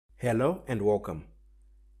Hello and welcome.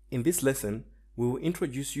 In this lesson, we will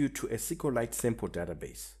introduce you to a SQLite sample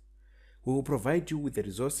database. We will provide you with the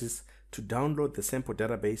resources to download the sample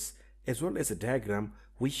database as well as a diagram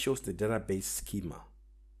which shows the database schema.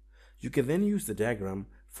 You can then use the diagram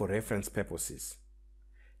for reference purposes.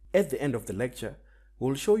 At the end of the lecture, we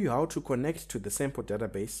will show you how to connect to the sample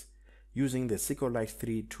database using the SQLite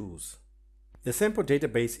 3 tools. The sample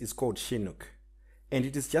database is called Chinook, and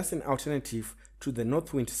it is just an alternative to the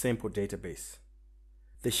Northwind sample database.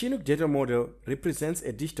 The Chinook data model represents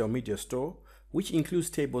a digital media store which includes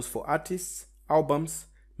tables for artists, albums,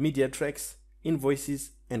 media tracks,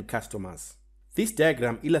 invoices, and customers. This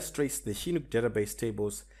diagram illustrates the Chinook database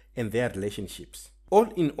tables and their relationships. All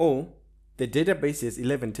in all, the database has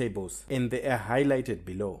 11 tables and they are highlighted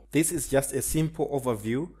below. This is just a simple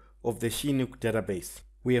overview of the Chinook database.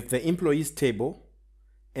 We have the employees table,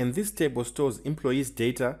 and this table stores employees'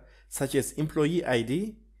 data such as employee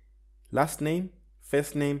ID, last name,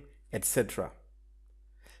 first name, etc.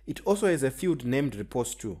 It also has a field named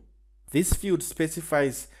reports to. This field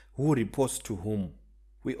specifies who reports to whom.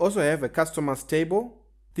 We also have a customers table.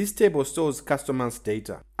 This table stores customers'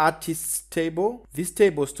 data. Artists table. This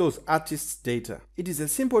table stores artists' data. It is a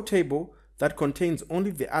simple table that contains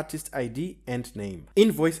only the artist ID and name.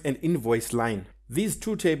 Invoice and invoice line. These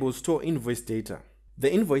two tables store invoice data.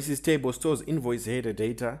 The invoices table stores invoice header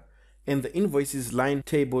data, and the invoices line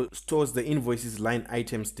table stores the invoices line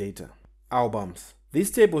items data. Albums. This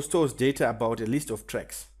table stores data about a list of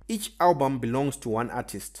tracks. Each album belongs to one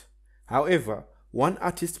artist. However, one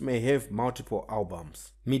artist may have multiple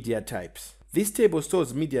albums. Media types. This table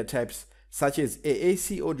stores media types such as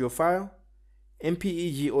AAC audio file,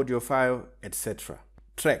 MPEG audio file, etc.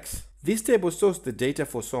 Tracks. This table stores the data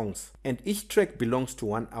for songs, and each track belongs to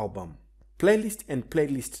one album. Playlist and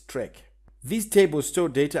playlist track. These tables store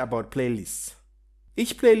data about playlists.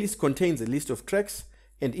 Each playlist contains a list of tracks,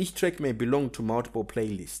 and each track may belong to multiple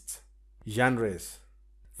playlists. Genres.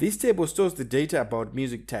 This table stores the data about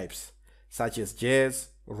music types, such as jazz,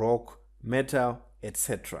 rock, metal,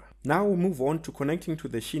 etc. Now we'll move on to connecting to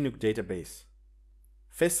the Chinook database.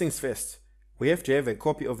 First things first, we have to have a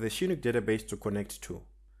copy of the Chinook database to connect to.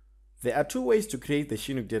 There are two ways to create the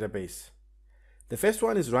Chinook database. The first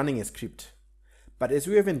one is running a script, but as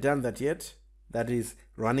we haven't done that yet, that is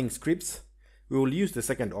running scripts, we will use the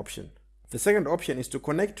second option. The second option is to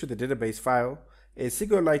connect to the database file, as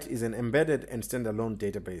SQLite is an embedded and standalone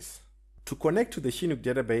database. To connect to the Chinook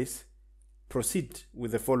database, proceed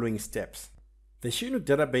with the following steps. The Chinook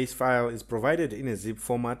database file is provided in a zip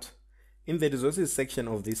format in the resources section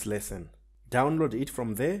of this lesson. Download it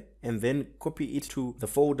from there and then copy it to the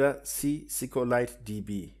folder C SQLite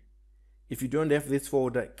DB. If you don't have this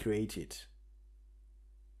folder, create it.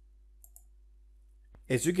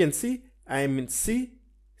 As you can see, I am in C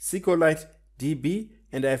SQLite DB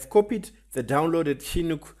and I have copied the downloaded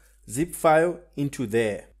Chinook zip file into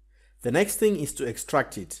there. The next thing is to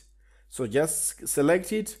extract it. So just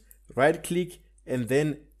select it, right click, and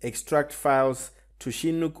then extract files to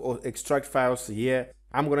Chinook or extract files here.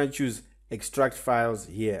 I'm going to choose extract files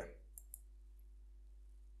here.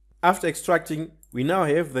 After extracting, we now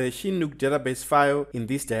have the Chinook database file in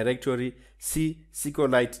this directory C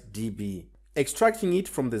SQLite DB. Extracting it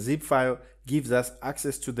from the zip file gives us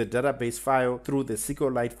access to the database file through the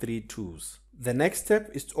SQLite 3 tools. The next step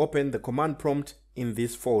is to open the command prompt in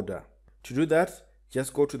this folder. To do that,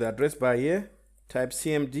 just go to the address bar here, type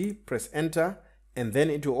cmd, press enter, and then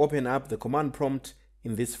it will open up the command prompt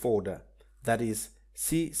in this folder, that is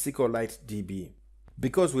C SQLite DB.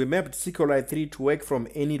 Because we mapped SQLite 3 to work from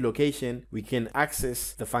any location, we can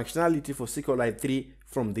access the functionality for SQLite 3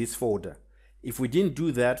 from this folder. If we didn't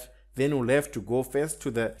do that, then we'll have to go first to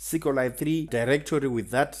the SQLite 3 directory with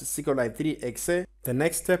that SQLite 3 exe. The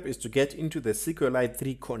next step is to get into the SQLite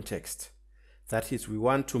 3 context. That is, we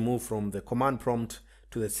want to move from the command prompt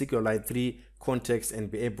to the SQLite 3 context and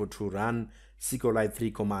be able to run SQLite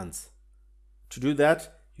 3 commands. To do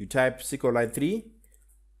that, you type SQLite 3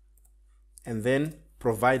 and then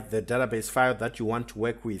provide the database file that you want to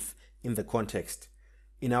work with in the context.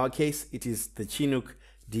 In our case, it is the Chinook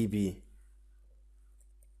DB.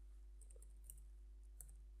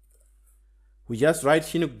 We just write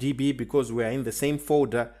Chinook DB because we are in the same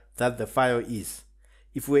folder that the file is.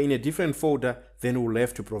 If we're in a different folder, then we'll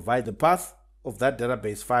have to provide the path of that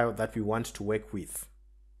database file that we want to work with.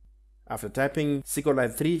 After typing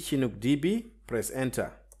SQLite 3 Chinook DB, press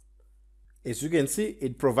enter. As you can see,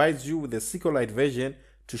 it provides you with the SQLite version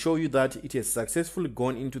to show you that it has successfully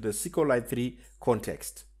gone into the SQLite 3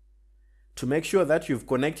 context. To make sure that you've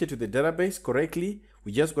connected to the database correctly,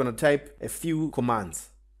 we're just going to type a few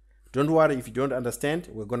commands. Don't worry if you don't understand,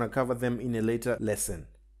 we're going to cover them in a later lesson.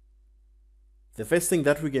 The first thing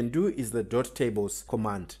that we can do is the .tables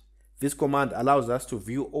command. This command allows us to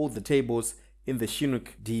view all the tables in the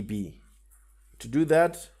Chinook DB. To do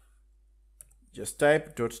that, just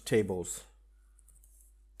type .tables.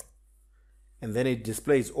 And then it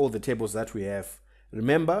displays all the tables that we have.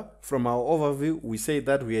 Remember, from our overview, we say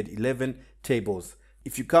that we had 11 tables.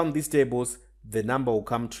 If you count these tables, the number will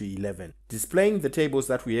come to 11. Displaying the tables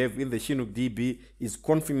that we have in the Chinook DB is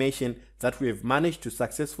confirmation that we have managed to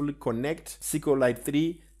successfully connect SQLite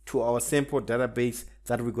 3 to our sample database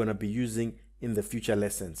that we're going to be using in the future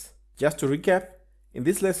lessons. Just to recap, in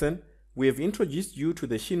this lesson, we have introduced you to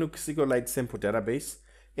the Chinook SQLite sample database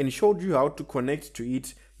and showed you how to connect to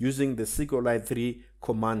it using the SQLite 3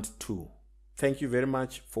 command tool. Thank you very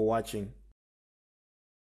much for watching.